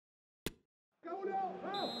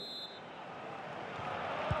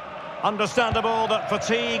Understandable that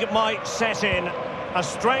fatigue might set in. A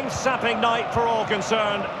strength-sapping night for all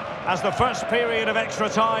concerned as the first period of extra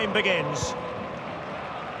time begins.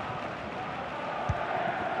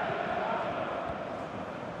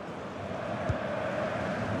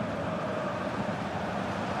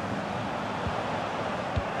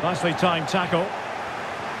 Nicely timed tackle.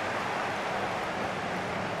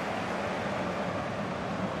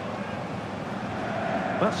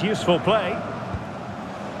 That's useful play.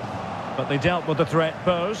 But they dealt with the threat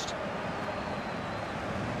posed.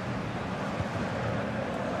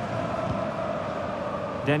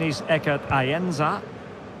 Dennis Eckert Ayenza.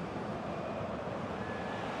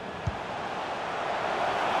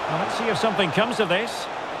 Well, let's see if something comes of this.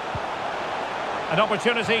 An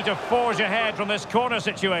opportunity to forge ahead from this corner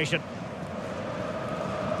situation.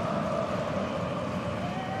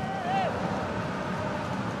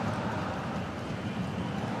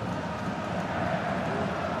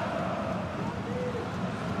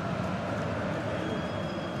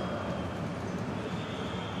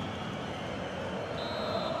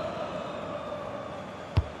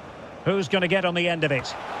 Who's going to get on the end of it?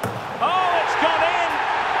 Oh, it's gone in!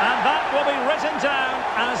 And that will be written down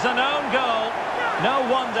as an own goal. No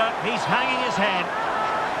wonder he's hanging his head.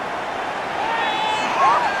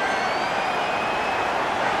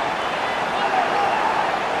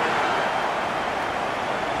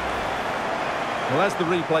 Well, as the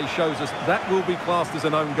replay shows us, that will be classed as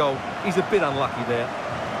an own goal. He's a bit unlucky there.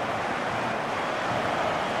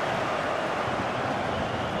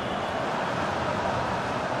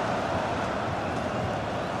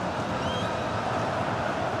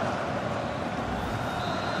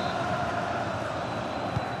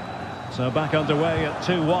 So back underway at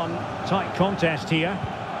 2-1. Tight contest here.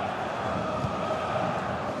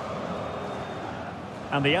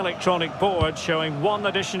 And the electronic board showing 1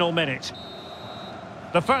 additional minute.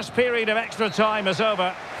 The first period of extra time is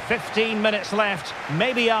over. 15 minutes left.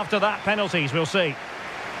 Maybe after that, penalties, we'll see.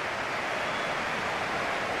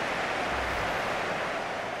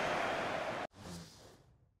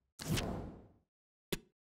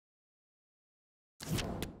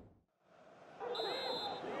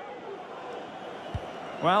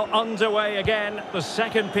 Well, underway again, the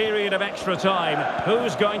second period of extra time.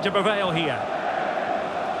 Who's going to prevail here?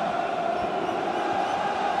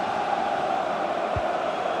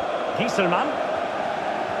 Gieselman.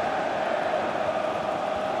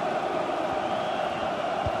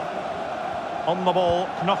 On the ball,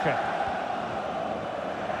 Knoche.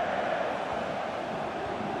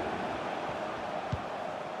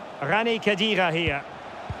 Rani Khedira here.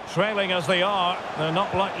 Trailing as they are, they're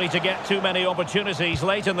not likely to get too many opportunities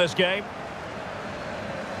late in this game.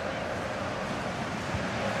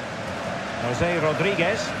 Jose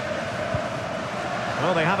Rodriguez.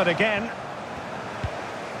 Well, they have it again.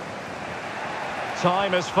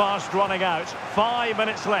 Time is fast running out. 5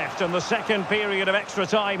 minutes left in the second period of extra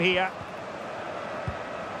time here.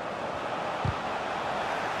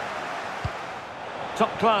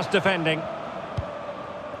 Top-class defending.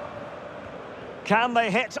 Can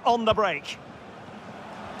they hit on the break?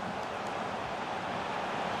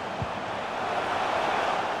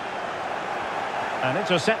 And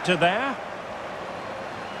intercepted there.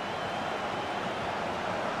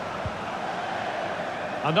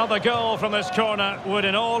 Another goal from this corner would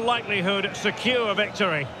in all likelihood secure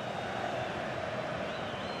victory.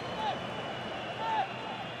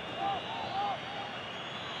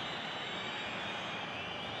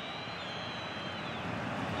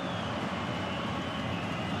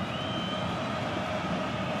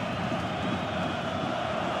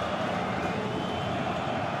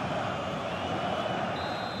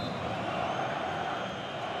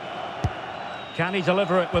 Can he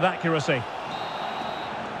deliver it with accuracy?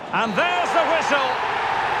 And there's the whistle.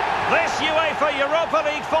 This UEFA Europa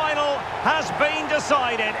League final has been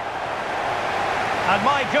decided. And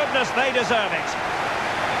my goodness, they deserve it.